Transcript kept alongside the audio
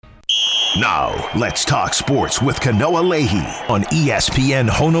Now, let's talk sports with Kanoa Leahey on ESPN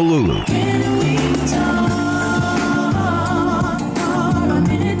Honolulu.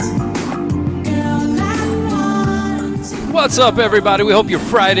 What's up, everybody? We hope your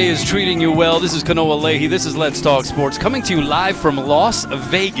Friday is treating you well. This is Kanoa Leahey. This is Let's Talk Sports, coming to you live from Las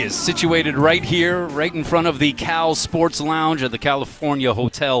Vegas, situated right here, right in front of the Cal Sports Lounge at the California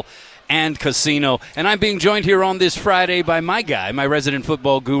Hotel and Casino. And I'm being joined here on this Friday by my guy, my resident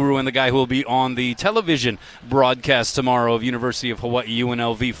football guru, and the guy who will be on the television broadcast tomorrow of University of Hawaii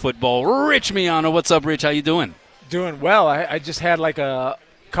UNLV football, Rich Miano. What's up, Rich? How you doing? Doing well. I just had like a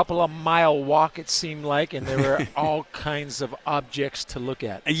couple of mile walk, it seemed like, and there were all kinds of objects to look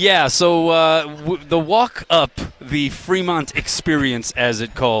at. Yeah, so the walk up the Fremont experience, as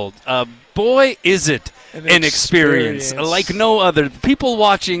it called, boy, is it an experience like no other. People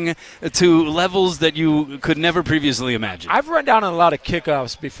watching to levels that you could never previously imagine. I've run down on a lot of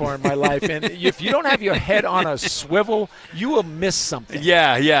kickoffs before in my life, and if you don't have your head on a swivel, you will miss something.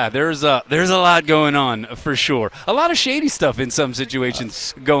 Yeah, there's a lot going on for sure. A lot of shady stuff in some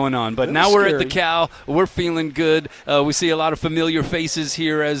situations going on, but now we're at the Cal. We're feeling good. We see a lot of familiar faces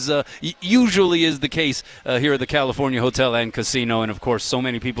here, as usually is the case here at the California Hotel and Casino, and of course so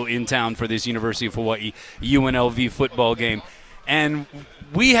many people in town for this University of Hawaii UNLV football game. And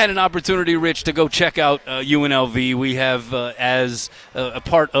we had an opportunity, Rich, to go check out UNLV. We have, as a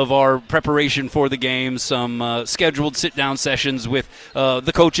part of our preparation for the game, some scheduled sit-down sessions with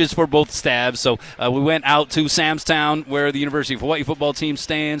the coaches for both staffs. So we went out to Sam's Town, where the University of Hawaii football team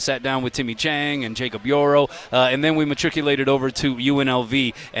stands, sat down with Timmy Chang and Jacob Yoro, and then we matriculated over to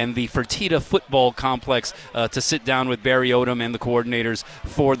UNLV and the Fertitta football complex to sit down with Barry Odom and the coordinators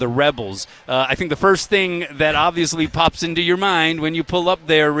for the Rebels. I think the first thing that obviously pops into your mind when you pull up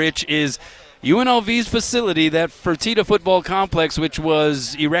there, Rich, is UNLV's facility, that Fertitta football complex, which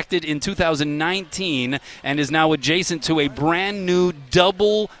was erected in 2019 and is now adjacent to a brand new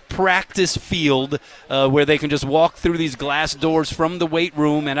double practice field where they can just walk through these glass doors from the weight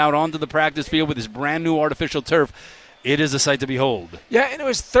room and out onto the practice field with this brand new artificial turf. It is a sight to behold. Yeah, and it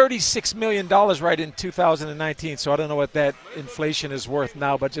was $36 million right in 2019, so I don't know what that inflation is worth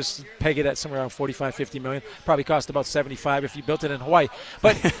now, but just peg it at somewhere around $45-50 million. Probably cost about $75 if you built it in Hawaii.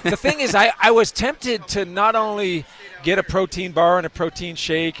 But the thing is, I was tempted to not only get a protein bar and a protein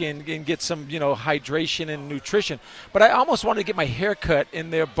shake and get some, hydration and nutrition, but I almost wanted to get my hair cut in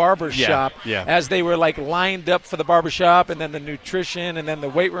their barber shop as they were like lined up for the barber shop, and then the nutrition, and then the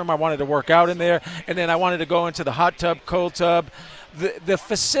weight room. I wanted to work out in there, and then I wanted to go into the hot tub, cold tub. The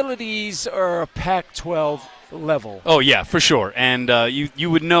facilities are a Pac-12 level. Oh, yeah, for sure. And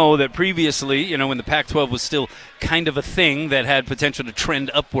you would know that previously, when the Pac-12 was still kind of a thing that had potential to trend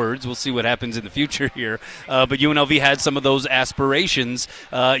upwards. We'll see what happens in the future here. But UNLV had some of those aspirations.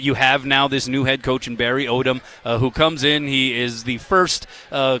 You have now this new head coach in Barry Odom who comes in. He is the first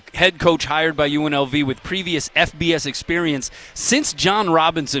head coach hired by UNLV with previous FBS experience since John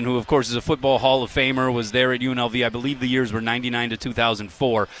Robinson, who, of course, is a football Hall of Famer, was there at UNLV. I believe the years were 99 to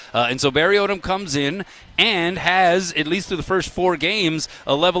 2004. And so Barry Odom comes in and has, at least through the first 4 games,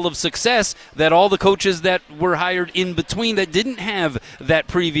 a level of success that all the coaches that were hired in between that didn't have that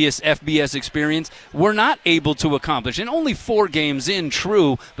previous FBS experience were not able to accomplish. And only 4 games in,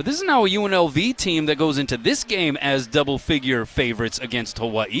 true, but this is now a UNLV team that goes into this game as double-figure favorites against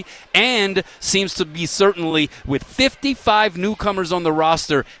Hawaii and seems to be certainly, with 55 newcomers on the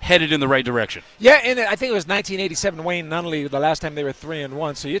roster, headed in the right direction. Yeah, and I think it was 1987 Wayne Nunley, the last time they were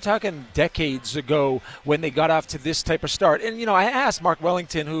 3-1. So you're talking decades ago when they got off to this type of start. And, I asked Mark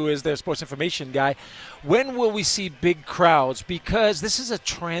Wellington, who is their sports information guy, when will we see big crowds? Because this is a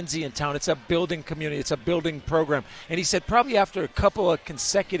transient town. It's a building community. It's a building program. And he said probably after a couple of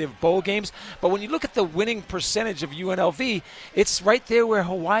consecutive bowl games. But when you look at the winning percentage of UNLV, it's right there where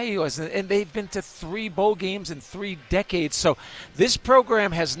Hawaii was. And they've been to 3 bowl games in 3 decades. So this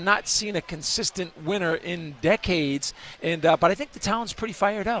program has not seen a consistent winner in decades. And but I think the town's pretty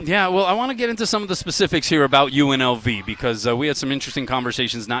fired up. Yeah, well, I want to get into some of the specifics here about UNLV because we had some interesting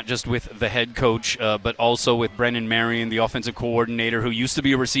conversations, not just with the head coach, but also with Brennan Marion, the offensive coordinator, who used to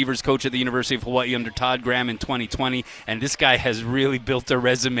be a receivers coach at the University of Hawaii under Todd Graham in 2020. And this guy has really built a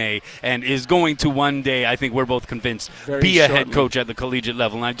resume and is going to one day, I think we're both convinced, be a head coach at the collegiate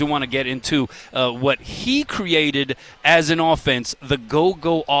level. And I do want to get into what he created as an offense, the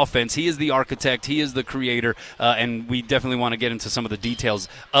go-go offense. He is the architect. He is the creator. And we definitely want to get into some of the details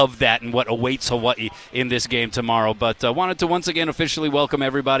of that and what awaits Hawaii in this game tomorrow. But wanted to once again officially welcome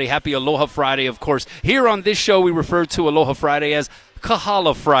everybody. Happy Aloha Friday, of course. Here on this show, we refer to Aloha Friday as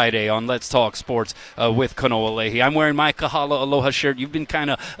Kahala Friday on Let's Talk Sports with Kanoa Leahey. I'm wearing my Kahala Aloha shirt. You've been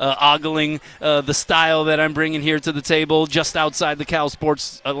kind of ogling the style that I'm bringing here to the table just outside the Cal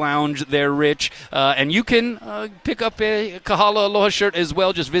Sports Lounge there, Rich. And you can pick up a Kahala Aloha shirt as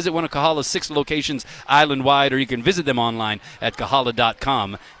well. Just visit one of Kahala's 6 locations island-wide, or you can visit them online at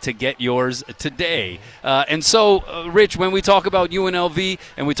kahala.com to get yours today. And so, Rich, when we talk about UNLV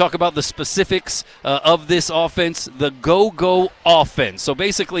and we talk about the specifics of this offense, the go-go offense. So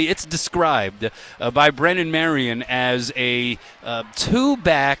basically it's described by Brennan Marion as a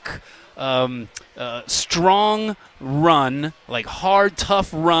two-back strong run, like hard,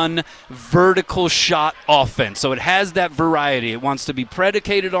 tough run, vertical shot offense. So it has that variety. It wants to be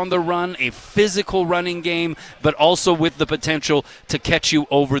predicated on the run, a physical running game, but also with the potential to catch you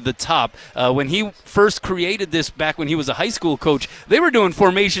over the top. When he first created this back when he was a high school coach, they were doing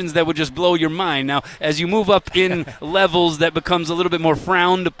formations that would just blow your mind. Now, as you move up in levels, that becomes a little bit more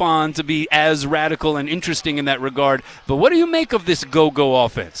frowned upon to be as radical and interesting in that regard. But what do you make of this go-go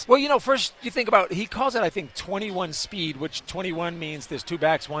offense? Well, first you think about, he calls it, I think, 21 speed, which 21 means there's 2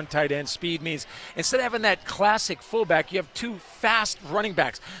 backs, 1 tight end. Speed means instead of having that classic fullback, you have 2 fast running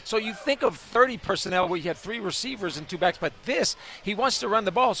backs. So you think of 30 personnel where you have 3 receivers and 2 backs, but this, he wants to run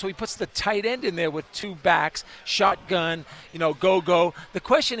the ball, so he puts the tight end in there with 2 backs, shotgun, go-go. The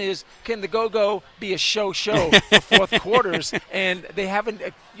question is, can the go-go be a show for fourth quarters? And they haven't,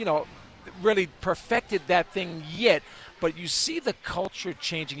 really perfected that thing yet. But you see the culture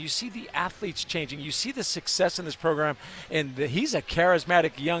changing. You see the athletes changing. You see the success in this program. And he's a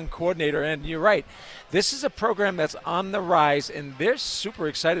charismatic young coordinator. And you're right. This is a program that's on the rise, and they're super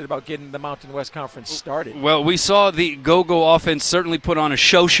excited about getting the Mountain West Conference started. Well, we saw the go-go offense certainly put on a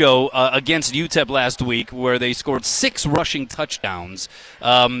show against UTEP last week, where they scored 6 rushing touchdowns.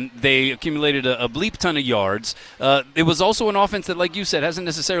 They accumulated a bleep ton of yards. It was also an offense that, like you said, hasn't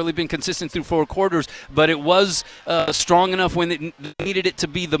necessarily been consistent through 4 quarters, but it was strong enough when it needed it to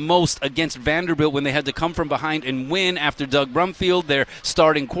be the most against Vanderbilt, when they had to come from behind and win after Doug Brumfield, their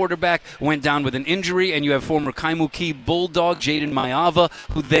starting quarterback, went down with an injury. And you have former Kaimuki Bulldog, Jaden Maiava,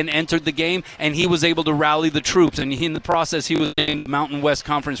 who then entered the game, and he was able to rally the troops. And in the process, he was named Mountain West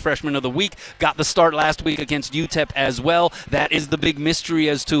Conference Freshman of the Week, got the start last week against UTEP as well. That is the big mystery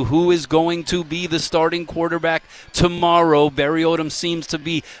as to who is going to be the starting quarterback tomorrow. Barry Odom seems to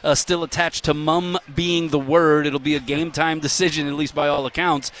be still attached to mum being the word. It'll be a game-time decision, at least by all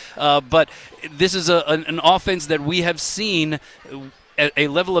accounts. But this is an offense that we have seen a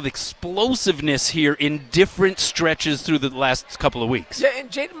level of explosiveness here in different stretches through the last couple of weeks. Yeah, and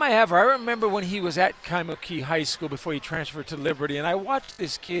Jaden Maiava, I remember when he was at Kaimuki High School before he transferred to Liberty, and I watched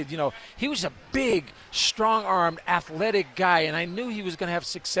this kid, he was a big, strong-armed, athletic guy, and I knew he was going to have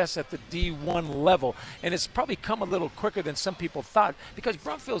success at the D1 level, and it's probably come a little quicker than some people thought, because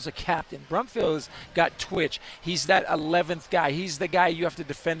Brumfield's a captain. Brumfield's got twitch. He's that 11th guy. He's the guy you have to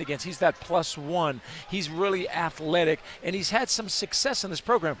defend against. He's that +1. He's really athletic, and he's had some success in this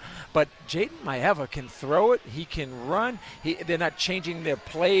program, but Jaden Maiava can throw it. He can run. They're not changing their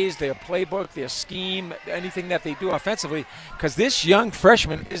plays, their playbook, their scheme, anything that they do offensively, because this young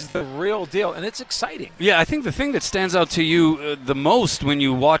freshman is the real deal, and it's exciting. Yeah, I think the thing that stands out to you the most when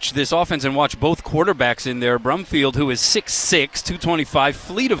you watch this offense and watch both quarterbacks in there, Brumfield, who is 6'6", 225,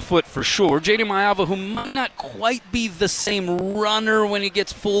 fleet of foot for sure. Jaden Maiava, who might not quite be the same runner when he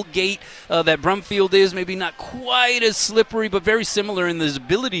gets full gait that Brumfield is, maybe not quite as slippery, but very similar in his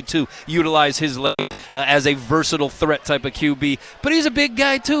ability to utilize his leg as a versatile threat type of QB. But he's a big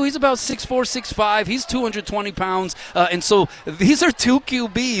guy, too. He's about 6'4", 6'5". He's 220 pounds. And so these are 2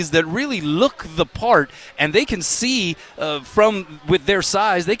 QBs that really look the part, and they can see with their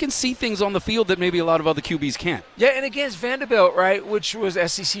size, they can see things on the field that maybe a lot of other QBs can't. Yeah, and against Vanderbilt, right, which was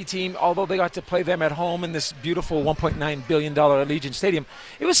SEC team, although they got to play them at home in this beautiful $1.9 billion Allegiant Stadium,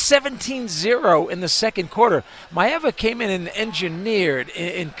 it was 17-0 in the second quarter. Maiava came in and engineered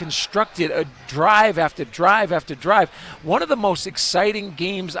and constructed a drive after drive after drive. One of the most exciting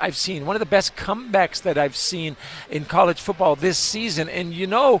games I've seen, one of the best comebacks that I've seen in college football this season. And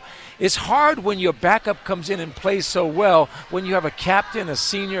it's hard when your backup comes in and plays so well, when you have a captain, a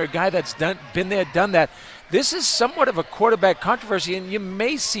senior, a guy that's been there, done that. This is somewhat of a quarterback controversy, and you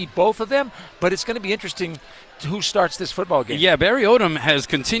may see both of them, but it's going to be interesting who starts this football game. Yeah, Barry Odom has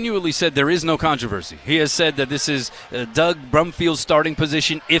continually said there is no controversy. He has said that this is Doug Brumfield's starting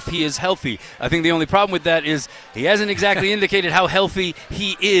position if he is healthy. I think the only problem with that is he hasn't exactly indicated how healthy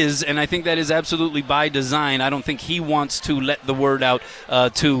he is, and I think that is absolutely by design. I don't think he wants to let the word out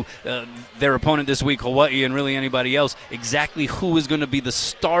to their opponent this week, Hawaii, and really anybody else, exactly who is going to be the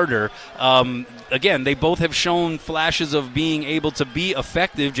starter. Again, they both have shown flashes of being able to be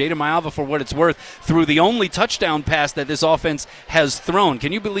effective. Jada Maiava, for what it's worth, threw the only touchdown pass that this offense has thrown.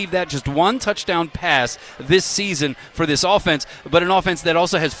 Can you believe that? Just one touchdown pass this season for this offense, but an offense that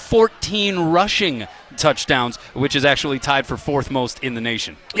also has 14 rushing touchdowns, which is actually tied for fourth most in the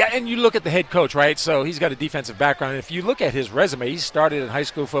nation. Yeah, and you look at the head coach, right? So he's got a defensive background. And if you look at his resume, he started in high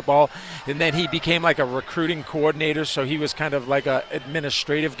school football, and then he became like a recruiting coordinator, so he was kind of like an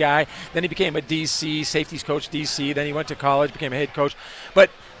administrative guy. Then he became a DC, safeties coach, DC. Then he went to college, became a head coach. But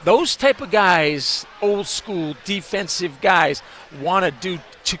those type of guys, old school defensive guys, want to do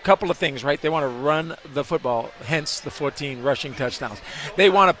a couple of things, right? They want to run the football, hence the 14 rushing touchdowns. They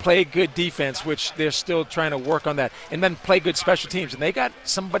want to play good defense, which they're still trying to work on that, and then play good special teams. And they got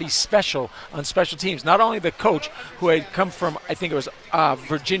somebody special on special teams. Not only the coach who had come from, I think it was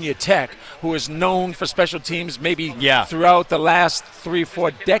Virginia Tech, who is known for special teams maybe throughout the last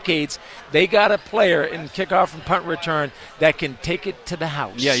 3-4 decades. They got a player in kickoff and punt return that can take it to the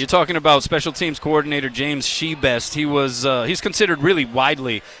house. Yeah, you're talking about special teams coordinator James Shebest. He's considered really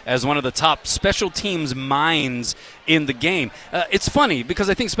widely as one of the top special teams minds in the game. It's funny because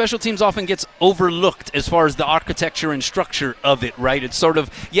I think special teams often gets overlooked as far as the architecture and structure of it, right? It's sort of,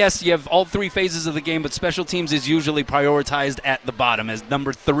 yes, you have all three phases of the game, but special teams is usually prioritized at the bottom as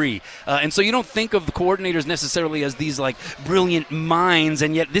number 3. And so you don't think of the coordinators necessarily as these like brilliant minds,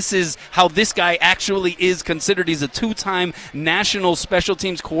 and yet this is how this guy actually is considered. He's a 2-time national special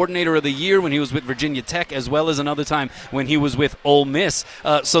teams coordinator of the year when he was with Virginia Tech, as well as another time when he was with Ole Miss.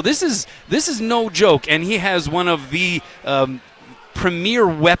 So this is no joke, and he has one of the premier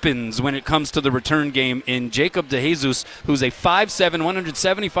weapons when it comes to the return game in Jacob DeJesus, who's a 5'7",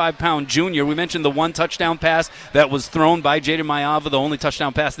 175-pound junior. We mentioned the one touchdown pass that was thrown by Jada Maiava, the only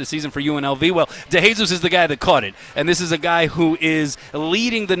touchdown pass this season for UNLV. Well, DeJesus is the guy that caught it, and this is a guy who is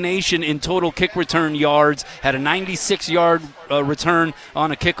leading the nation in total kick return yards, had a 96-yard return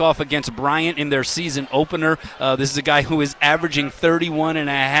on a kickoff against Bryant in their season opener. This is a guy who is averaging 31.5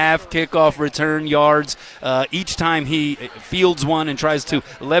 kickoff return yards each time he fields one and tries to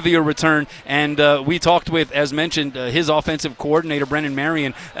levy a return. And we talked with, as mentioned, his offensive coordinator, Brennan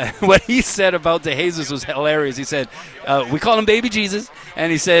Marion. What he said about DeJesus was hilarious. He said, we call him Baby Jesus, and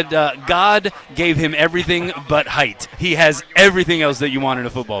he said, God gave him everything but height. He has everything else that you want in a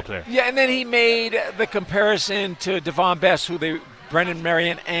football player. Yeah, and then he made the comparison to Devon Best, who Brendan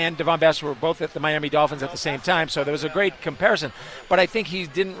Marion and Devon Best were both at the Miami Dolphins at the same time, so there was a great comparison. But I think he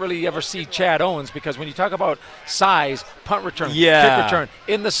didn't really ever see Chad Owens, because when you talk about size, punt return, kick return,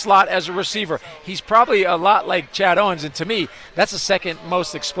 in the slot as a receiver, he's probably a lot like Chad Owens. And to me, that's the second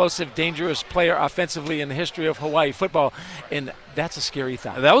most explosive, dangerous player offensively in the history of Hawaii football. And that's a scary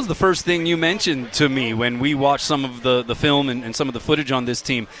thought. That was the first thing you mentioned to me when we watched some of the film and some of the footage on this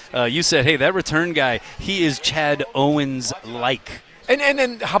team. You said, hey, that return guy, he is Chad Owens-like. And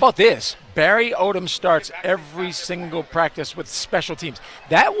then how about this? Barry Odom starts every single practice with special teams.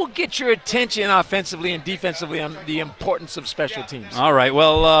 That will get your attention offensively and defensively on the importance of special teams. All right.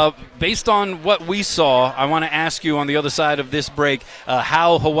 Well, based on what we saw, I want to ask you on the other side of this break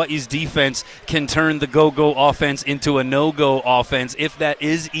how Hawaii's defense can turn the go-go offense into a no-go offense, if that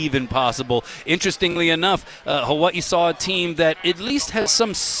is even possible. Interestingly enough, Hawaii saw a team that at least has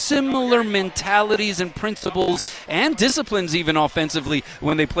some similar mentalities and principles and disciplines even offensively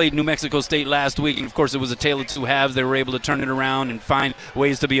when they played New Mexico State last week. And of course, it was a tale of two halves. They were able to turn it around and find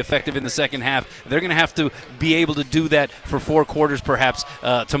ways to be effective in the second half. They're going to have to be able to do that for 4 quarters perhaps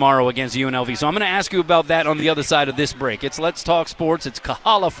tomorrow against UNLV. So I'm going to ask you about that on the other side of this break. It's Let's Talk Sports. It's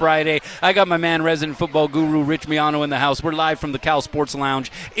Kahala Friday. I got my man, resident football guru Rich Miano, in the house. We're live from the Cal Sports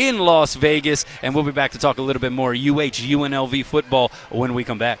Lounge in Las Vegas, and we'll be back to talk a little bit more UNLV football when we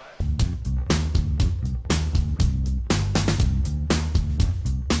come back.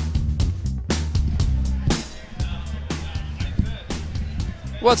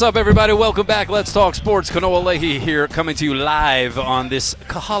 What's up, everybody? Welcome back. Let's talk sports. Kanoa Leahey here, coming to you live on this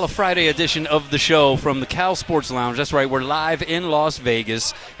Kahala Friday edition of the show from the Cal Sports Lounge. That's right, we're live in Las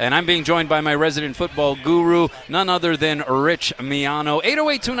Vegas, and I'm being joined by my resident football guru, none other than Rich Miano.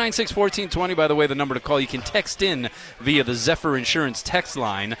 808-296-1420, by the way, the number to call. You can text in via the Zephyr Insurance text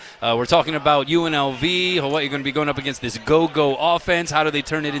line. We're talking about UNLV. Hawaii going to be going up against this go-go offense. How do they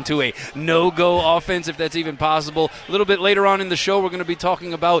turn it into a no-go offense, if that's even possible? A little bit later on in the show, we're going to be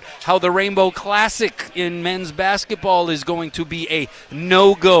talking about how the Rainbow Classic in men's basketball is going to be a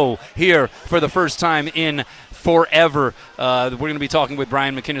no-go here for the first time in forever. We're going to be talking with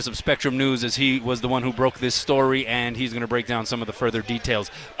Brian McInnis of Spectrum News, as he was the one who broke this story, and he's going to break down some of the further details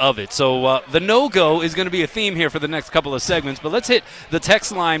of it. So the no-go is going to be a theme here for the next couple of segments, but let's hit the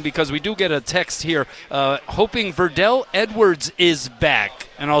text line, because we do get a text here hoping Verdell Edwards is back.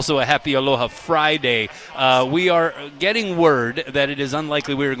 And also a happy Aloha Friday. We are getting word that it is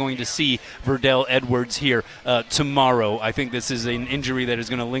unlikely we are going to see Verdell Edwards here tomorrow. I think this is an injury that is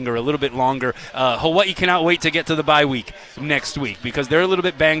going to linger a little bit longer. Hawaii cannot wait to get to the bye week next week, because they're a little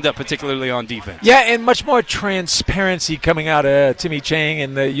bit banged up, particularly on defense. Yeah, and much more transparency coming out of Timmy Chang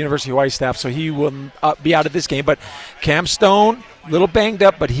and the University of Hawaii staff, so he will be out of this game. But Cam Stone, a little banged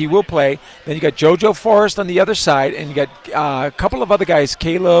up, but he will play. Then you got JoJo Forrest on the other side, and you got a couple of other guys,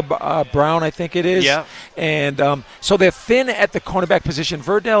 Caleb Brown, I think it is. Yeah. And so they're thin at the cornerback position.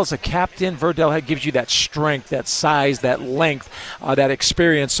 Verdell's a captain. Verdell gives you that strength, that size, that length, that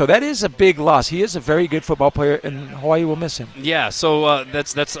experience. So that is a big loss. He is a very good football player, and Hawaii will miss him. Yeah, so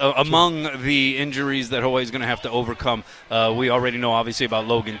that's among the injuries that Hawaii is going to have to overcome. We already know, obviously, about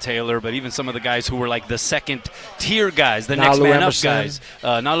Logan Taylor, but even some of the guys who were like the second-tier guys, the next man up guys.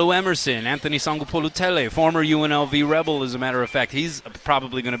 Nalu Emerson, Anthony Sangupolutele, former UNLV Rebel, as a matter of fact. He's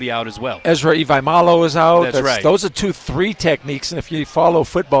probably going to be out as well. Ezra Ivaimalo is out. That's right. Those are 2-3 techniques, and if you follow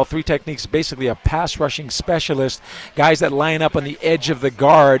football, 3 techniques, basically a pass-rushing specialist, guys that line up on the edge of the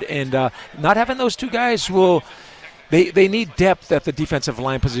guard, and not having those 2 guys will – They need depth at the defensive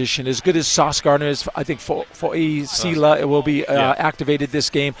line position. As good as Sauce Gardner is, I think for Sila it will be activated this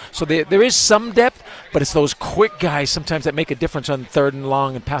game. So there is some depth, but it's those quick guys sometimes that make a difference on 3rd and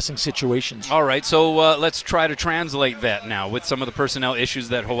long and passing situations. All right, so let's try to translate that now with some of the personnel issues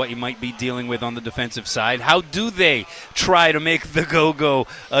that Hawaii might be dealing with on the defensive side. How do they try to make the go-go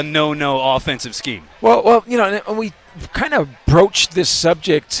a no-no offensive scheme? Well, you know, and we kind of broached this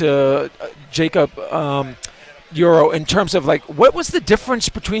subject to Jacob Euro in terms of, like, what was the difference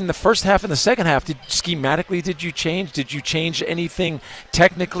between the first half and the second half? Schematically, did you change? Did you change anything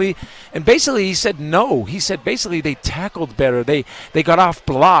technically? And basically he said no. He said basically they tackled better. They got off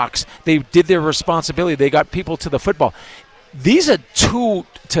blocks. They did their responsibility. They got people to the football. These are 2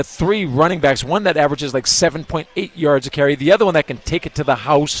 to 3 running backs, one that averages like 7.8 yards a carry, the other one that can take it to the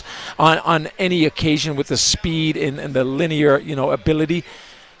house on any occasion with the speed and the linear, ability.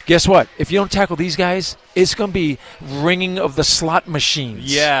 Guess what? If you don't tackle these guys, it's going to be ringing of the slot machines.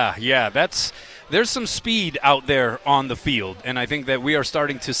 Yeah. There's some speed out there on the field, and I think that we are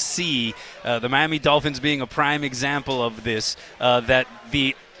starting to see the Miami Dolphins being a prime example of this, that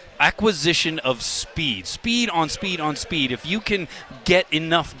the acquisition of speed on speed. If you can get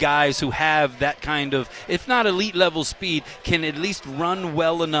enough guys who have that kind of, if not elite level speed, can at least run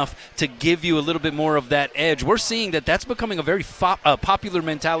well enough to give you a little bit more of that edge. We're seeing that that's becoming a very popular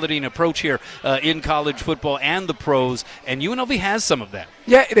mentality and approach here in college football and the pros, and UNLV has some of that.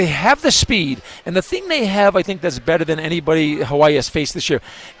 Yeah, they have the speed, and the thing they have, I think, that's better than anybody Hawaii has faced this year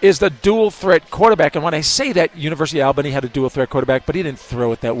is the dual-threat quarterback. And when I say that, University of Albany had a dual-threat quarterback, but he didn't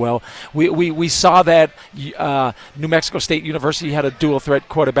throw it that well. We saw that New Mexico State University had a dual-threat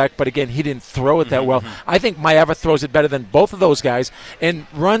quarterback, but again, he didn't throw it that well. I think Maiava throws it better than both of those guys and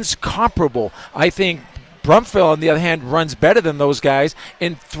runs comparable. I think Brumfield, on the other hand, runs better than those guys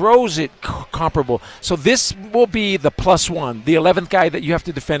and throws it comparable. So this will be the +1, the 11th guy that you have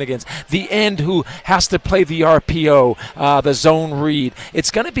to defend against, the end who has to play the RPO, the zone read.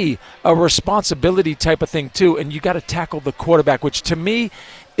 It's going to be a responsibility type of thing, too, and you got to tackle the quarterback, which to me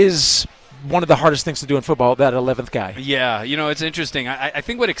is one of the hardest things to do in football, that 11th guy. Yeah, it's interesting. I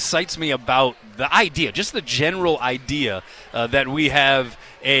think what excites me about the idea, just the general idea that we have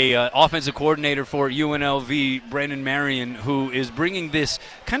a offensive coordinator for UNLV, Brandon Marion, who is bringing this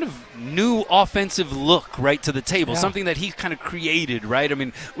kind of new offensive look right to the table, something that he kind of created, right? I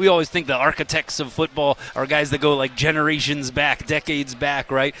mean, we always think the architects of football are guys that go like generations back, decades back,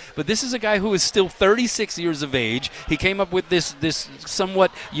 right? But this is a guy who is still 36 years of age. He came up with this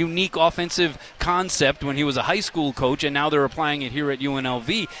somewhat unique offensive concept when he was a high school coach, and now they're applying it here at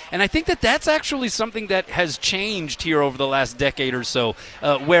UNLV. And I think that that's actually something that has changed here over the last decade or so.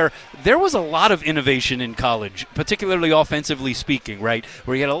 where there was a lot of innovation in college, particularly offensively speaking, right?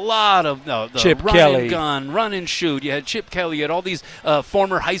 Where you had a lot of Chip run Kelly. and gun, run and shoot. You had Chip Kelly. You had all these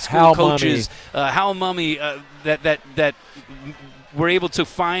former high school Hal coaches, Hal Mummy, that were able to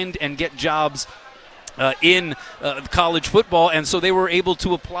find and get jobs in college football, and so they were able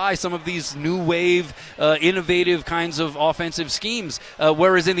to apply some of these new wave, innovative kinds of offensive schemes,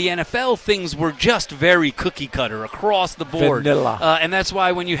 whereas in the NFL, things were just very cookie cutter across the board. Vanilla. And that's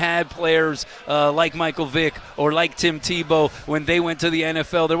why when you had players like Michael Vick or like Tim Tebow, when they went to the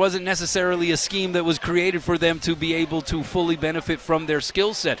NFL, there wasn't necessarily a scheme that was created for them to be able to fully benefit from their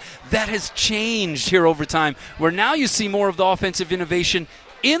skill set. That has changed here over time, where now you see more of the offensive innovation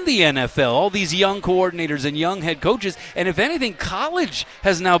in the NFL, all these young coordinators and young head coaches, and if anything, college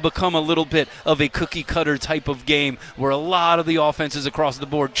has now become a little bit of a cookie-cutter type of game where a lot of the offenses across the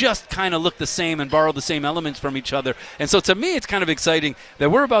board just kind of look the same and borrow the same elements from each other. And so to me, it's kind of exciting that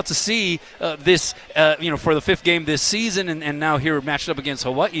we're about to see this, for the fifth game this season, and now here matched up against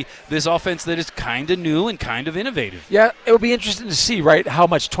Hawaii, this offense that is kind of new and kind of innovative. Yeah, it will be interesting to see, right, how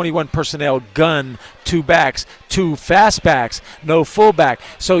much 21 personnel gun, 2 backs, 2 fast backs, no fullback.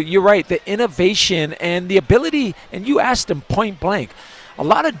 So you're right, the innovation and the ability, and you asked him point blank, a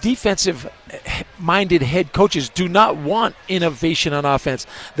lot of defensive-minded head coaches do not want innovation on offense.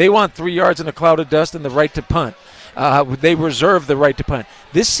 They want 3 yards in a cloud of dust and the right to punt. They reserve the right to punt.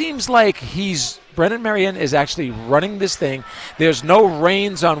 This seems like Brennan Marion is actually running this thing. There's no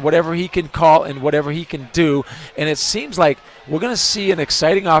reins on whatever he can call and whatever he can do, and it seems like we're going to see an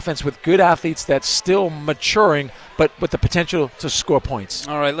exciting offense with good athletes that's still maturing, but with the potential to score points.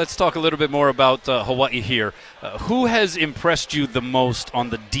 All right, let's talk a little bit more about Hawaii here. Who has impressed you the most on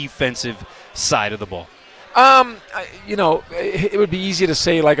the defensive side of the ball? It would be easy to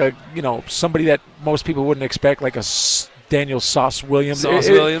say like somebody that most people wouldn't expect, like a Daniel Sauce Williams.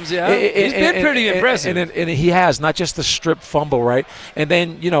 Williams, yeah. He's been pretty impressive. And he has, not just the strip fumble, right? And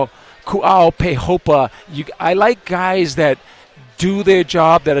then, Ku'ao Pehopa. I like guys that do their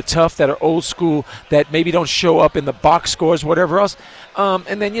job, that are tough, that are old school, that maybe don't show up in the box scores, whatever else.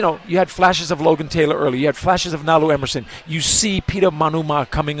 And then, you had flashes of Logan Taylor early. You had flashes of Nalu Emerson. You see Peter Manuma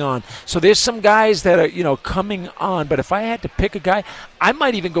coming on. So there's some guys that are, coming on. But if I had to pick a guy, I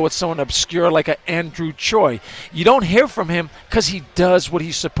might even go with someone obscure like a Andrew Choi. You don't hear from him because he does what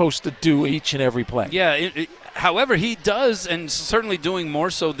he's supposed to do each and every play. Yeah, however, he does, and certainly doing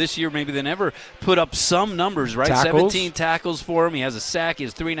more so this year maybe than ever, put up some numbers, right? Tackles. 17 tackles for him. He has a sack. He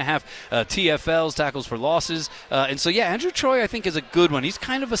has 3.5 TFLs, tackles for losses. And so, yeah, Andrew Choi, I think, is a good one. He's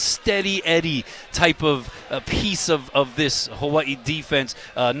kind of a steady Eddie type of piece of this Hawaii defense.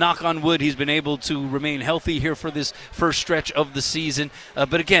 Knock on wood, he's been able to remain healthy here for this first stretch of the season.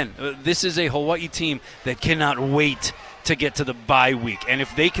 But again, this is a Hawaii team that cannot wait to get to the bye week. And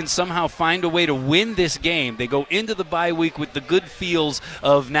if they can somehow find a way to win this game, they go into the bye week with the good feels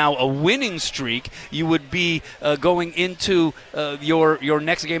of now a winning streak. You would be going into your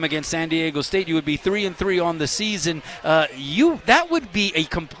next game against San Diego State. You would be 3-3 on the season. That would be a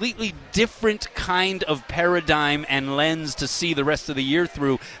completely different kind of paradigm and lens to see the rest of the year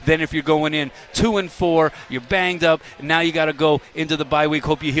through than if you're going in 2-4, you're banged up, and now you got to go into the bye week,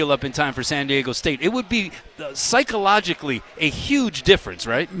 hope you heal up in time for San Diego State. It would be psychologically a huge difference,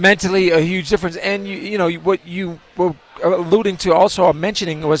 right? Mentally, a huge difference. And what you were alluding to also or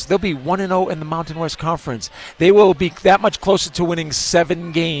mentioning was they'll be 1-0 in the Mountain West Conference. They will be that much closer to winning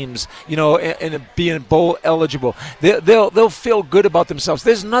 7 games, and being bowl eligible. They'll feel good about themselves.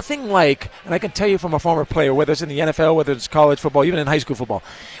 There's nothing like, and I can tell you from a former player, whether it's in the NFL, whether it's college football, even in high school football,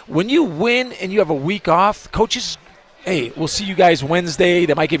 when you win and you have a week off, coaches, hey, we'll see you guys Wednesday.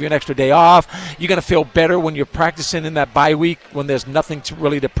 They might give you an extra day off. You're going to feel better when you're practicing in that bye week when there's nothing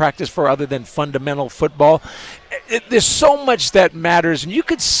to practice for other than fundamental football. There's so much that matters, and you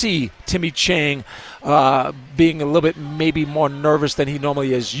could see Timmy Chang being a little bit maybe more nervous than he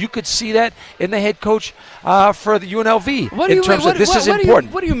normally is. You could see that in the head coach for the UNLV in terms of this is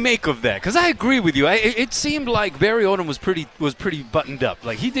important. What do you make of that? Because I agree with you. It seemed like Barry Odom was pretty buttoned up.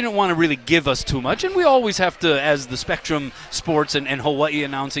 Like he didn't want to really give us too much, and we always have to, as the Spectrum Sports and Hawaii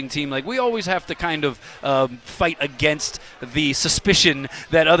announcing team, like we always have to kind of fight against the suspicion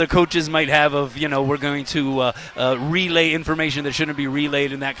that other coaches might have of we're going to relay information that shouldn't be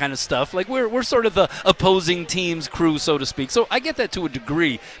relayed and that kind of stuff. Like we're sort of the opposing team's crew, so to speak. So I get that to a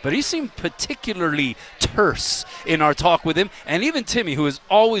degree, but he seemed particularly terse in our talk with him. And even Timmy, who is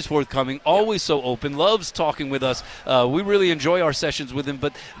always forthcoming, always so open, loves talking with us. We really enjoy our sessions with him,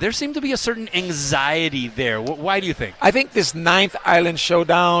 but there seemed to be a certain anxiety there. Why do you think? I think this 9th Island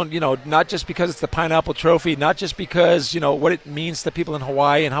Showdown, not just because it's the Pineapple Trophy, not just because, what it means to people in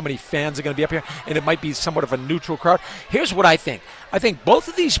Hawaii and how many fans are going to be up here, and it might be somewhat of a neutral crowd. Here's what I think. I think both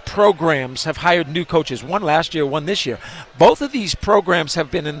of these programs have hired new coaches, one last year, one this year. Both of these programs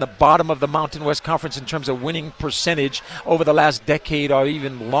have been in the bottom of the Mountain West Conference in terms of winning percentage over the last decade or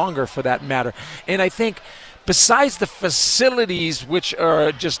even longer for that matter. And I think besides the facilities, which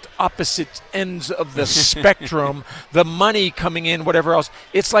are just opposite ends of the spectrum, the money coming in, whatever else,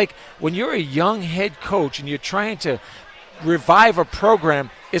 it's like when you're a young head coach and you're trying to revive a program,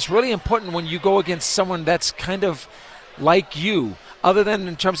 it's really important when you go against someone that's kind of like you, other than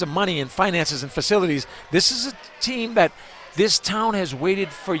in terms of money and finances and facilities. This is a team that this town has waited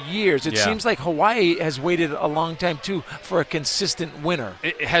for years. It seems like Hawaii has waited a long time, too, for a consistent winner.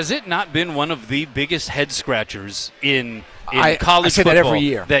 Has it not been one of the biggest head-scratchers in I college say football that every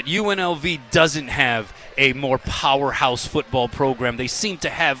year, that UNLV doesn't have a more powerhouse football program? They seem to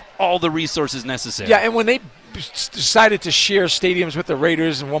have all the resources necessary. Yeah, and when they decided to share stadiums with the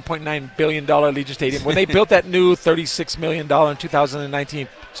Raiders in $1.9 billion Allegiant Stadium, when they built that new $36 million in 2019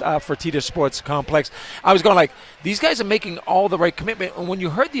 Fertitta Sports Complex, I was going like, these guys are making all the right commitment. And when you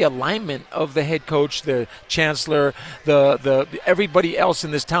heard the alignment of the head coach, the chancellor, the everybody else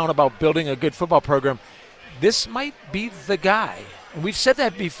in this town about building a good football program, this might be the guy. And we've said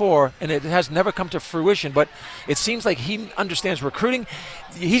that before, and it has never come to fruition, but it seems like he understands recruiting.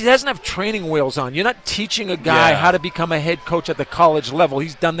 He doesn't have training wheels on. You're not teaching a guy how to become a head coach at the college level.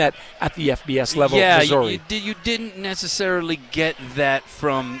 He's done that at the FBS level in Missouri. You didn't necessarily get that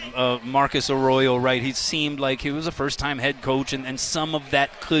from Marcus Arroyo, right? He seemed like he was a first-time head coach, and some of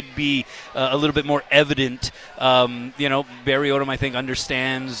that could be a little bit more evident. Barry Odom, I think,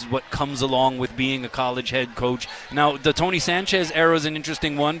 understands what comes along with being a college head coach. Now, the Tony Sanchez era is an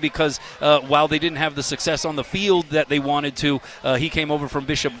interesting one because while they didn't have the success on the field that they wanted to, he came over from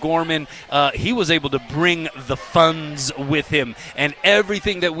Bishop Gorman. He was able to bring the funds with him, and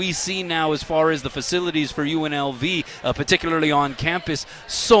everything that we see now as far as the facilities for UNLV, particularly on campus,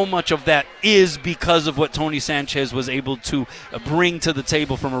 so much of that is because of what Tony Sanchez was able to bring to the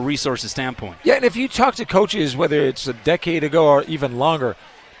table from a resources standpoint. Yeah, and if you talk to coaches, whether it's a decade ago or even longer,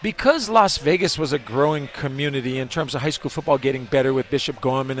 because Las Vegas was a growing community in terms of high school football getting better with Bishop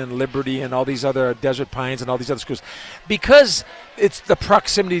Gorman and Liberty and all these other Desert Pines and all these other schools, because it's the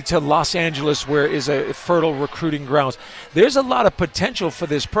proximity to Los Angeles where is a fertile recruiting grounds, there's a lot of potential for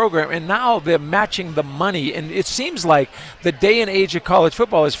this program, and now they're matching the money, and it seems like the day and age of college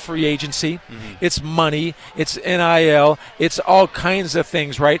football is free agency, it's money, it's NIL, it's all kinds of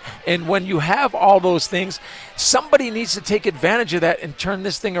things, right? And when you have all those things, somebody needs to take advantage of that and turn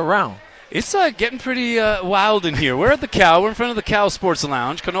this thing around. It's getting pretty wild in here. We're at the Cal. We're in front of the Cal Sports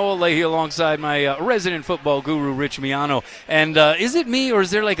Lounge. Kanoa Leahey alongside my resident football guru, Rich Miano. And is it me, or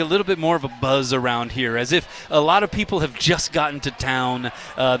is there like a little bit more of a buzz around here, as if a lot of people have just gotten to town,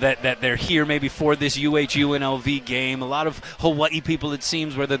 that they're here maybe for this UNLV game? A lot of Hawaii people, it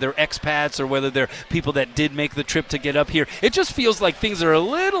seems, whether they're expats or whether they're people that did make the trip to get up here. It just feels like things are a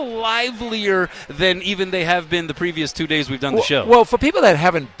little livelier than even they have been the previous 2 days we've done the show. Well, for people that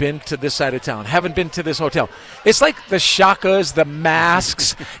haven't been to this side of town, haven't been to this hotel, it's like the shakas, the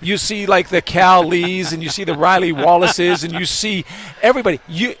masks. You see like the Cal Lees and you see the Riley Wallaces and you see everybody.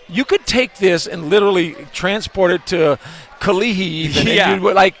 You could take this and literally transport it to Kalihi even, and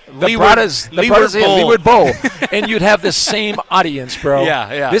you'd, like the brothers here, Leeward Bowl, and you'd have the same audience, bro.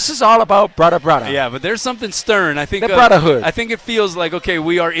 Yeah. This is all about brada. Yeah, but there's something stern. I think the brotherhood. I think it feels like, okay,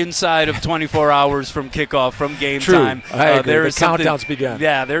 we are inside of 24 hours from kickoff, from game True. time. I agree. There the is countdown's begun.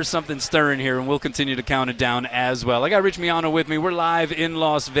 Yeah, there's something stirring here, and we'll continue to count it down as well. I got Rich Miano with me. We're live in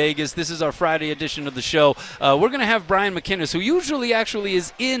Las Vegas. This is our Friday edition of the show. We're going to have Brian McInnis, who usually actually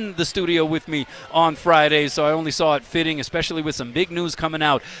is in the studio with me on Fridays, so I only saw it fitting, especially with some big news coming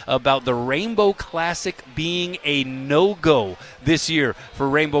out about the Rainbow Classic being a no-go this year for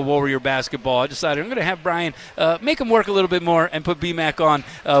Rainbow Warrior basketball. I decided I'm going to have Brian make him work a little bit more and put BMAC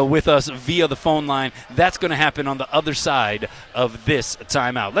on with us via the phone line. That's going to happen on the other side of this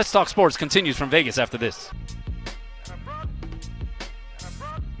timeout. Let's Talk Sports continues from Vegas after this.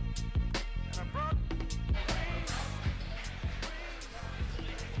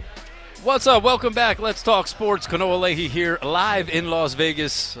 What's up? Welcome back. Let's talk sports. Kanoa Leahey here, live in Las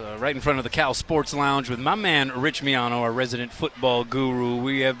Vegas, right in front of the Cal Sports Lounge with my man Rich Miano, our resident football guru.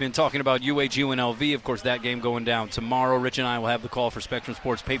 We have been talking about UNLV. Of course, that game going down tomorrow. Rich and I will have the call for Spectrum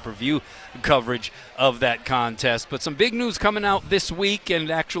Sports pay-per-view coverage of that contest. But some big news coming out this week,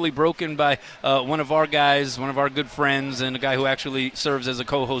 and actually broken by one of our guys, one of our good friends, and a guy who actually serves as a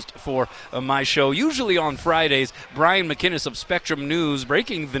co-host for my show, usually on Fridays, Brian McInnis of Spectrum News,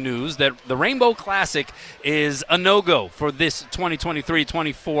 breaking the news that the Rainbow Classic is a no-go for this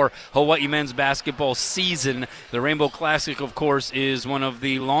 2023-24 Hawaii men's basketball season. The Rainbow Classic, of course, is one of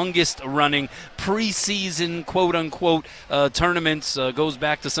the longest-running preseason, quote-unquote, tournaments. Goes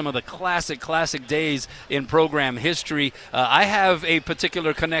back to some of the classic days in program history. I have a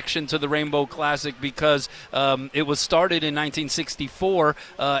particular connection to the Rainbow Classic because it was started in 1964,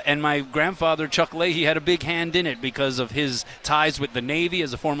 and my grandfather, Chuck Leahey, had a big hand in it because of his ties with the Navy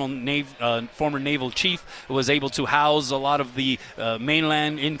as a former naval chief, was able to house a lot of the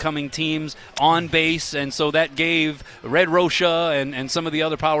mainland incoming teams on base, and so that gave Red Rocha and some of the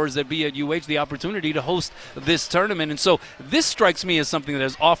other powers that be at UH the opportunity to host this tournament. And so this strikes me as something that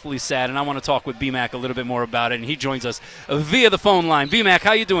is awfully sad, and I want to talk with BMAC a little bit more about it, and he joins us via the phone line. BMAC,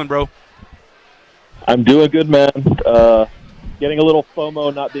 how you doing, bro? I'm doing good, man. Getting a little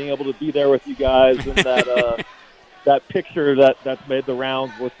FOMO not being able to be there with you guys, and that that picture that's made the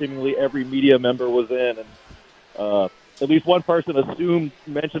rounds where seemingly every media member was in, and at least one person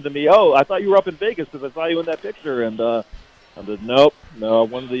mentioned to me, "Oh, I thought you were up in Vegas because I saw you in that picture." And I said, "Nope, no,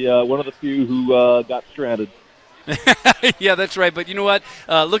 one of the few who got stranded." Yeah, that's right. But you know what?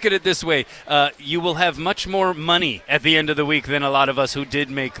 Look at it this way. You will have much more money at the end of the week than a lot of us who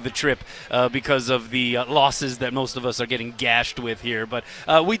did make the trip because of the losses that most of us are getting gashed with here. But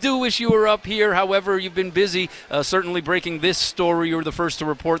we do wish you were up here. However, you've been busy certainly breaking this story. You were the first to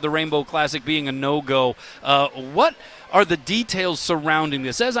report the Rainbow Classic being a no-go. What are the details surrounding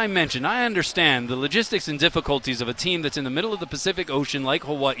this? As I mentioned, I understand the logistics and difficulties of a team that's in the middle of the Pacific Ocean like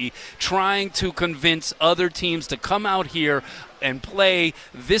Hawaii trying to convince other teams to come out here and play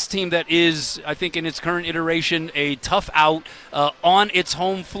this team that is, I think in its current iteration, a tough out on its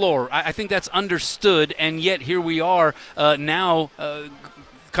home floor. I think that's understood, and yet here we are now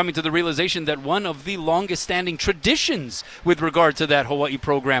coming to the realization that one of the longest-standing traditions with regard to that Hawaii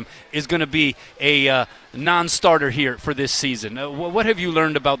program is going to be a non-starter here for this season. What have you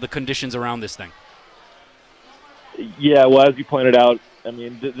learned about the conditions around this thing? Yeah, well, as you pointed out, I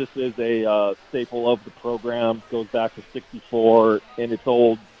mean, this is a staple of the program. Goes back to '64 in its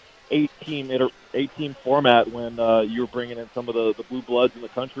old 8-team format when you were bringing in some of the blue bloods in the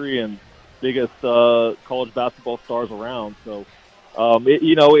country and biggest college basketball stars around. So,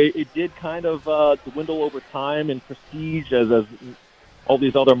 it did kind of dwindle over time in prestige as all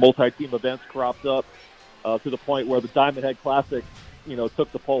these other multi-team events cropped up to the point where the Diamond Head Classic,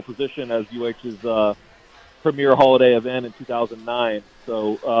 took the pole position as UH's premier holiday event in 2009.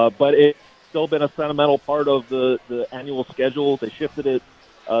 So, but it's still been a sentimental part of the annual schedule. They shifted it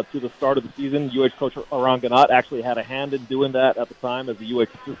to the start of the season. UH coach Aran Ganat actually had a hand in doing that at the time as the UH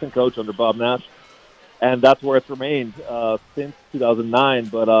assistant coach under Bob Nash. And that's where it's remained since 2009.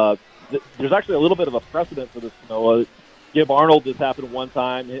 But there's actually a little bit of a precedent for this. Gib Arnold, this happened one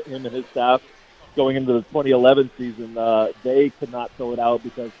time, him and his staff, going into the 2011 season, they could not fill it out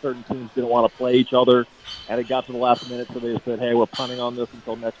because certain teams didn't want to play each other. And it got to the last minute, so they said, hey, we're punting on this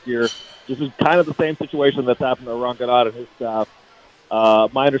until next year. This is kind of the same situation that's happened to Aran Ganat and his staff.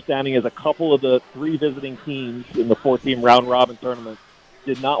 My understanding is a couple of the 3 visiting teams in the 4-team round-robin tournament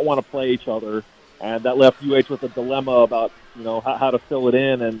did not want to play each other. And that left UH with a dilemma about, how to fill it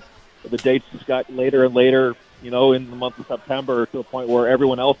in. And the dates just got later and later, in the month of September to a point where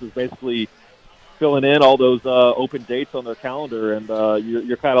everyone else is basically filling in all those open dates on their calendar. And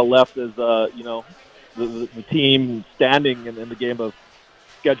you're kind of left as, the team standing in the game of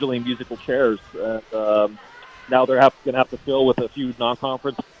scheduling musical chairs. And now they're going to have to fill with a few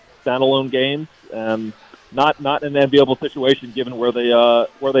non-conference standalone games. And not an enviable situation given where they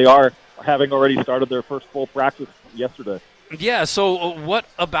are, having already started their first full practice yesterday. Yeah, so what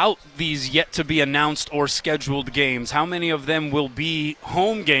about these yet-to-be-announced or scheduled games? How many of them will be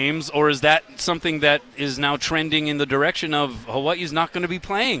home games, or is that something that is now trending in the direction of Hawaii's not going to be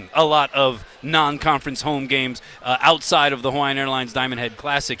playing a lot of non-conference home games outside of the Hawaiian Airlines Diamond Head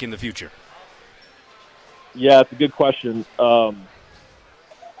Classic in the future? Yeah, it's a good question.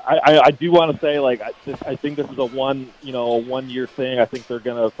 I do want to say, I think this is a one-year thing. I think they're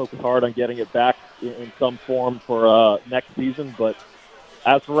going to focus hard on getting it back in some form for next season. But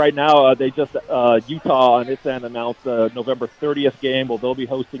As for right now, they just Utah on its end announced the November 30th game. Well, they'll be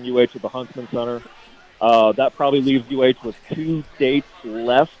hosting UH at the Huntsman Center. That probably leaves UH with 2 dates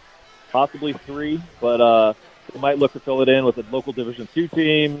left, possibly 3, but they might look to fill it in with a local Division II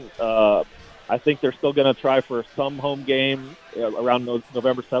team. I think they're still going to try for some home game around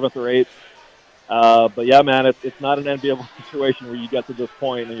November 7th or 8th. But yeah, man, it's not an enviable situation where you get to this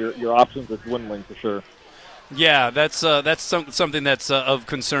point and your options are dwindling for sure. Yeah, that's something that's of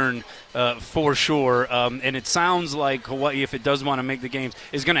concern for sure. And it sounds like Hawaii, if it does want to make the games,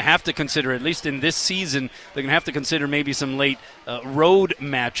 is going to have to consider, at least in this season, they're going to have to consider maybe some late road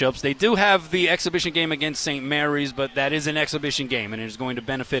matchups. They do have the exhibition game against St. Mary's, but that is an exhibition game, and it is going to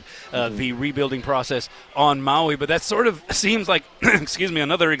benefit the rebuilding process on Maui. But that sort of seems like, excuse me,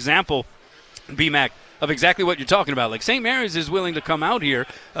 another example, BMAC, of exactly what you're talking about. Like St. Mary's is willing to come out here.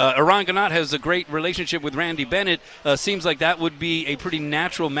 Iran Ganat has a great relationship with Randy Bennett. Seems like that would be a pretty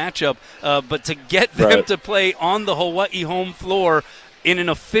natural matchup. But to get them to play on the Hawaii home floor in an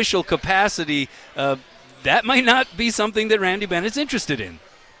official capacity, that might not be something that Randy Bennett's interested in.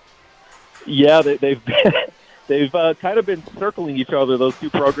 Yeah, they've kind of been circling each other, those two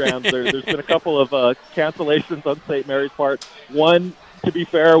programs. There's been a couple of cancellations on St. Mary's part. One, to be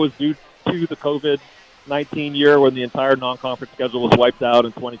fair, was due to the COVID-19 year when the entire non-conference schedule was wiped out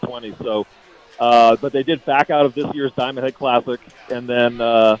in 2020. So, but they did back out of this year's Diamond Head Classic, and then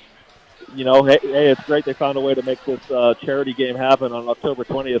hey, it's great they found a way to make this charity game happen on October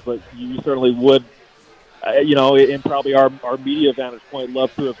 20th. But you certainly would, in probably our media vantage point,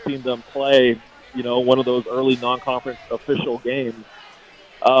 love to have seen them play, one of those early non-conference official games.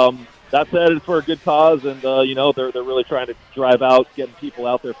 That said, it's for a good cause, and they're really trying to drive out, getting people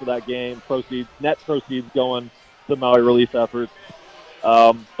out there for that game. Net proceeds going to Maui relief efforts.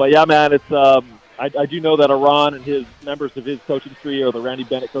 But yeah, man, it's I do know that Iran and his members of his coaching tree, or the Randy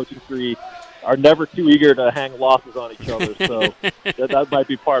Bennett coaching tree, are never too eager to hang losses on each other. So that might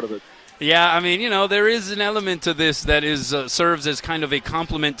be part of it. Yeah, I mean, there is an element to this that is serves as kind of a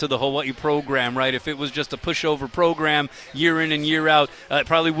complement to the Hawaii program, right? If it was just a pushover program year in and year out, it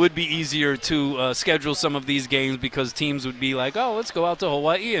probably would be easier to schedule some of these games because teams would be like, oh, let's go out to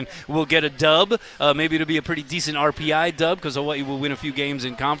Hawaii and we'll get a dub. Maybe it'll be a pretty decent RPI dub because Hawaii will win a few games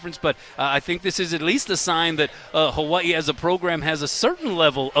in conference. But I think this is at least a sign that Hawaii as a program has a certain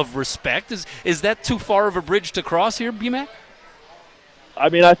level of respect. Is that too far of a bridge to cross here, BMAC? I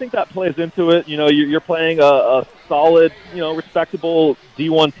mean, I think that plays into it. You're playing a solid, respectable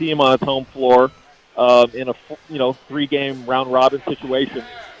D1 team on its home floor in a 3-game round-robin situation.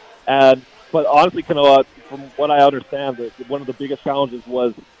 But honestly, Kanoa, from what I understand, one of the biggest challenges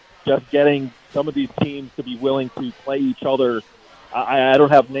was just getting some of these teams to be willing to play each other. I don't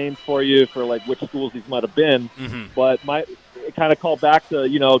have names for you for like which schools these might have been, but it kind of called back to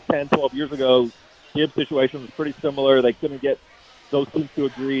 10, 12 years ago. Gibbs' situation was pretty similar. They couldn't get those teams to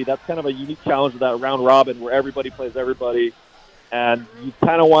agree. That's kind of a unique challenge of that round robin where everybody plays everybody, and you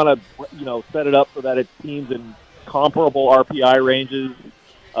kind of want to set it up so that it's teams in comparable RPI ranges.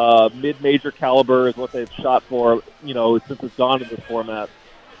 Mid-major caliber is what they've shot for, since it's gone to this format.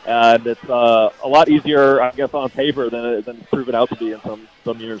 And it's a lot easier, I guess, on paper than it's proven out to be in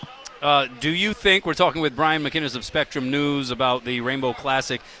some years. Do you think, we're talking with Brian McInnis of Spectrum News about the Rainbow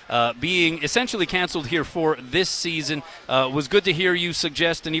Classic being essentially canceled here for this season. Was good to hear you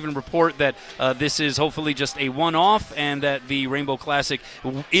suggest and even report that this is hopefully just a one-off and that the Rainbow Classic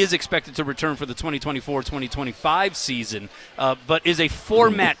is expected to return for the 2024-2025 season. But is a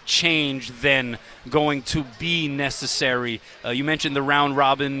format change then going to be necessary? You mentioned the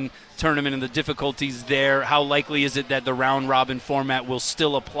round-robin tournament and the difficulties there. How likely is it that the round-robin format will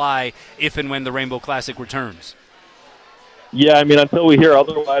still apply if and when the Rainbow Classic returns? Yeah, I mean, until we hear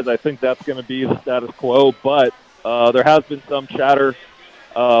otherwise, I think that's going to be the status quo. But there has been some chatter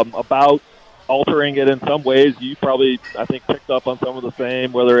about altering it in some ways. You probably, I think, picked up on some of the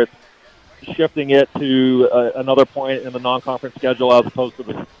same, whether it's shifting it to another point in the non-conference schedule as opposed to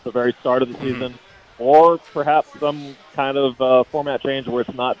the very start of the season, or perhaps some kind of format change where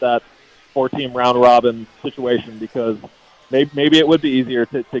it's not that 4-team round-robin situation, because maybe it would be easier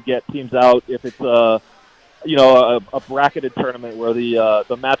to get teams out if it's a bracketed tournament where the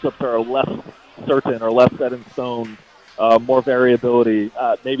matchups are less certain or less set in stone, more variability.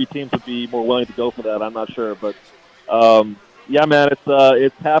 Maybe teams would be more willing to go for that. I'm not sure, but yeah, man,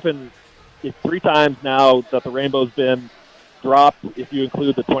 it's happened 3 times now that the Rainbow's been dropped. If you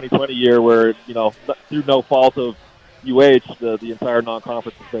include the 2020 year, where through no fault of UH, the entire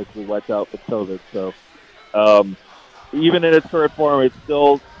non-conference is basically wiped out with COVID. So even in its current form, it's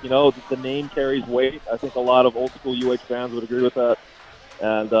still the name carries weight. I think a lot of old school UH fans would agree with that.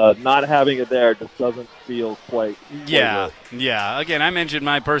 And not having it there just doesn't feel quite Yeah, right. yeah. Again, I mentioned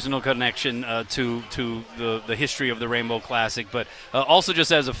my personal connection to the history of the Rainbow Classic, but also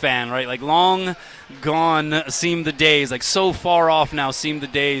just as a fan, right? Like, long gone seem the days, like so far off now seem the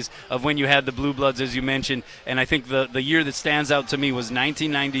days of when you had the Blue Bloods, as you mentioned. And I think the year that stands out to me was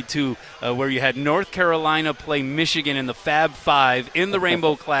 1992, where you had North Carolina play Michigan in the Fab Five in the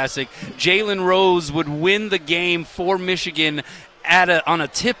Rainbow Classic. Jalen Rose would win the game for Michigan on a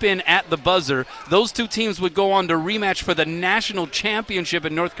tip-in at the buzzer. Those two teams would go on to rematch for the national championship,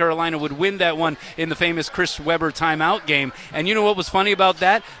 and North Carolina would win that one in the famous Chris Webber timeout game. And you know what was funny about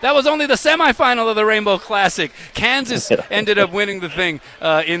that? That was only the semifinal of the Rainbow Classic. Kansas ended up winning the thing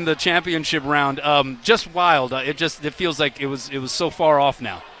in the championship round. Just wild. It feels like it was so far off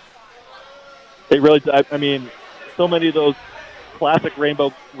now. It really, I mean, so many of those classic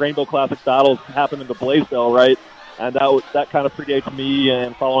Rainbow Classic battles happened in the Blaisdell, right? And that kind of predates me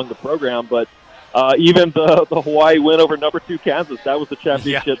and following the program. But even the Hawaii win over number 2 Kansas, that was the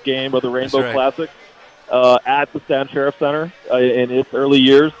championship game of the Rainbow Classic at the Stan Sheriff Center in its early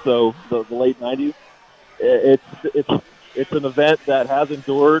years, so the late 90s. It's an event that has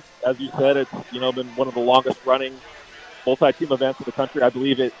endured. As you said, it's been one of the longest running multi-team events in the country. I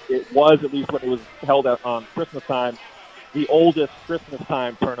believe it was, at least when it was held on Christmas time, the oldest Christmas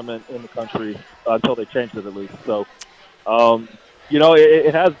time tournament in the country until they changed it, at least. So,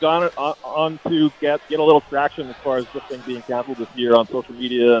 it has gone on to get a little traction as far as this thing being canceled this year on social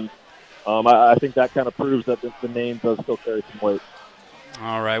media, and I think that kind of proves that the name does still carry some weight.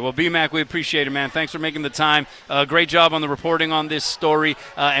 All right. Well, B-Mac, we appreciate it, man. Thanks for making the time. Great job on the reporting on this story,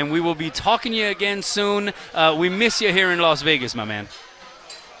 and we will be talking to you again soon. We miss you here in Las Vegas, my man.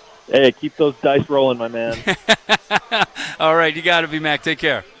 Hey, keep those dice rolling, my man. All right, you got it, B-Mac. Take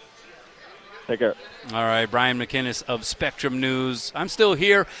care. Take care. All right, Brian McInnis of Spectrum News. I'm still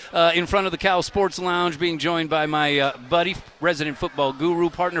here in front of the Cal Sports Lounge, being joined by my buddy, resident football guru,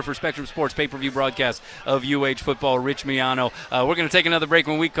 partner for Spectrum Sports pay-per-view broadcast of UH football, Rich Miano. We're going to take another break.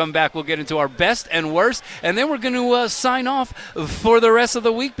 When we come back, we'll get into our best and worst, and then we're going to sign off for the rest of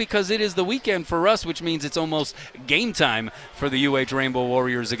the week, because it is the weekend for us, which means it's almost game time for the UH Rainbow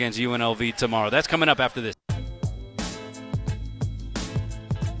Warriors against UNLV tomorrow. That's coming up after this.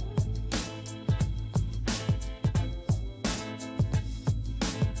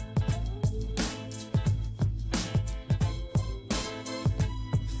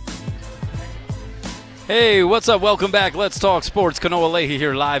 Hey, what's up? Welcome back. Let's talk sports. Kanoa Leahey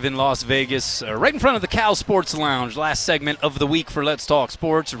here, live in Las Vegas, right in front of the Cal Sports Lounge. Last segment of the week for Let's Talk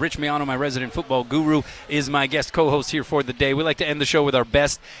Sports. Rich Miano, my resident football guru, is my guest co-host here for the day. We like to end the show with our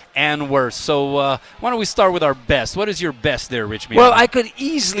best and worst. So why don't we start with our best? What is your best there, Rich Miano? Well, I could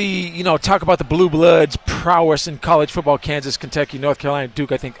easily, talk about the Blue Bloods' prowess in college football, Kansas, Kentucky, North Carolina,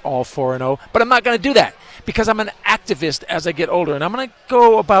 Duke, I think all 4-0. But I'm not going to do that, because I'm an activist as I get older. And I'm going to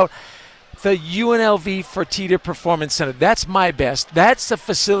go about the UNLV Fertitta Performance Center. That's my best. That's a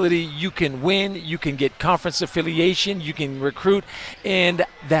facility you can win, you can get conference affiliation, you can recruit, and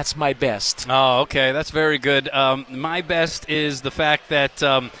that's my best. Oh, okay. That's very good. My best is the fact that,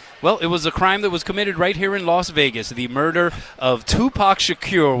 it was a crime that was committed right here in Las Vegas, the murder of Tupac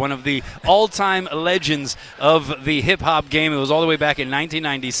Shakur, one of the all-time legends of the hip-hop game. It was all the way back in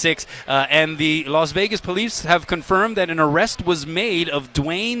 1996, and the Las Vegas police have confirmed that an arrest was made of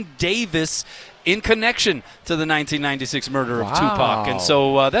Dwayne Davis in connection to the 1996 murder of Tupac. And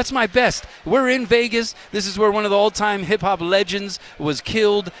so that's my best. We're in Vegas. This is where one of the all-time hip-hop legends was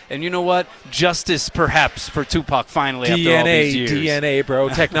killed. And you know what? Justice, perhaps, for Tupac finally after all these years. DNA, bro.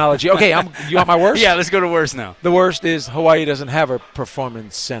 Technology. Okay, you want my worst? Yeah, let's go to worst now. The worst is Hawaii doesn't have a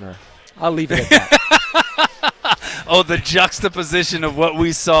performance center. I'll leave it at that. Oh, the juxtaposition of what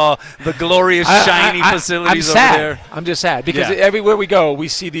we saw, the glorious, shiny facilities over there. I'm just sad because everywhere we go, we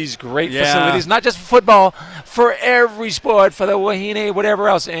see these great facilities, not just for football, for every sport, for the wahine, whatever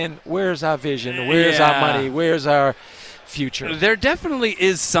else. And where's our vision? Where's our money? Where's our future? There definitely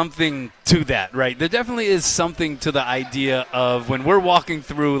is something to that, right? There definitely is something to the idea of when we're walking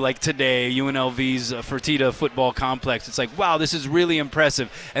through, like today, UNLV's Fertitta football complex. It's like, wow, this is really impressive.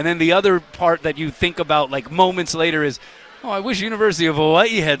 And then the other part that you think about, like moments later, is, oh, I wish University of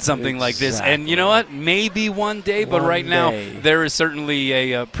Hawaii had something like this. And you know what? Maybe one day, but right now there is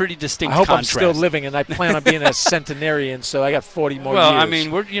certainly a pretty distinct contrast. I hope I'm still living, and I plan on being a centenarian, so I got 40 more years. Well, I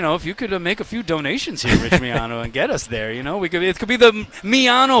mean, if you could make a few donations here, Rich Miano, and get us there, it could be the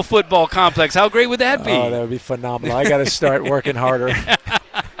Miano football complex. How great would that be? Oh, that would be phenomenal. I got to start working harder.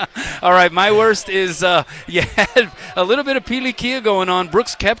 All right, my worst is you had a little bit of Pilikia going on.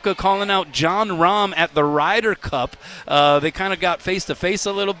 Brooks Koepka calling out John Rahm at the Ryder Cup. They kind of got face-to-face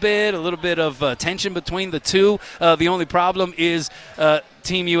a little bit of tension between the two. The only problem is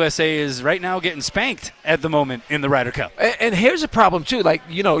Team USA is right now getting spanked at the moment in the Ryder Cup. And here's a problem, too. Like,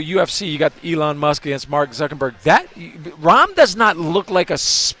 UFC, you got Elon Musk against Mark Zuckerberg. Rahm does not look like a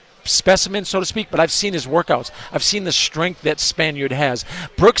specimen, so to speak, but I've seen his workouts. I've seen the strength that Spaniard has.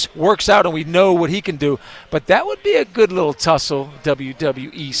 Brooks works out, and we know what he can do, but that would be a good little tussle,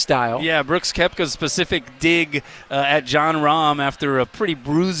 WWE style. Yeah, Brooks Koepka's specific dig at John Rahm after a pretty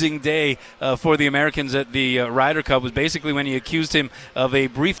bruising day for the Americans at the Ryder Cup was basically when he accused him of a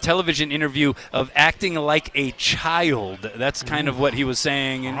brief television interview of acting like a child. That's kind of what he was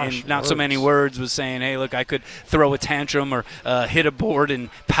saying, and not so many words, was saying, hey, look, I could throw a tantrum or hit a board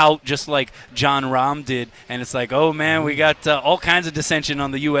and pout just like John Rahm did. And it's like, oh, man, we got all kinds of dissension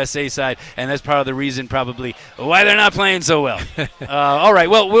on the USA side, and that's part of the reason probably why they're not playing so well. All right,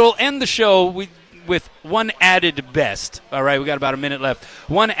 well, we'll end the show with one added best. All right, we got about a minute left.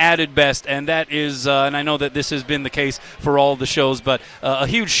 One added best, and that is, and I know that this has been the case for all the shows, but a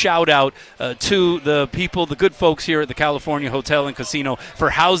huge shout-out to the people, the good folks here at the California Hotel and Casino for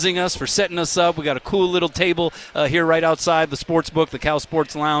housing us, for setting us up. We got a cool little table here right outside the sports book, the Cal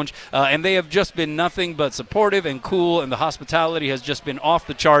Sports Lounge, and they have just been nothing but supportive and cool, and the hospitality has just been off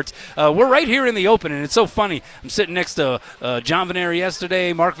the charts. We're right here in the open, and it's so funny. I'm sitting next to John Veneri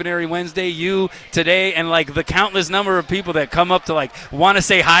yesterday, Mark Veneri Wednesday, you today, and like the countless number of people that come up to like want to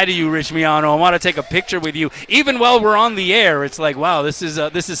say hi to you, Rich Miano, and want to take a picture with you, even while we're on the air. It's like, wow, this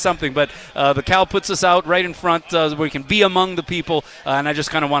is something. But the Cal puts us out right in front where we can be among the people, and I just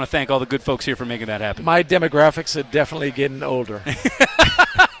kind of want to thank all the good folks here for making that happen. My demographics are definitely getting older.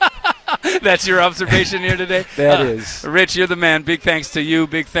 That's your observation here today? That is. Rich, you're the man. Big thanks to you.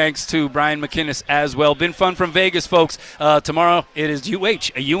 Big thanks to Brian McInnis as well. Been fun from Vegas, folks. Tomorrow it is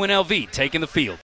UNLV taking the field.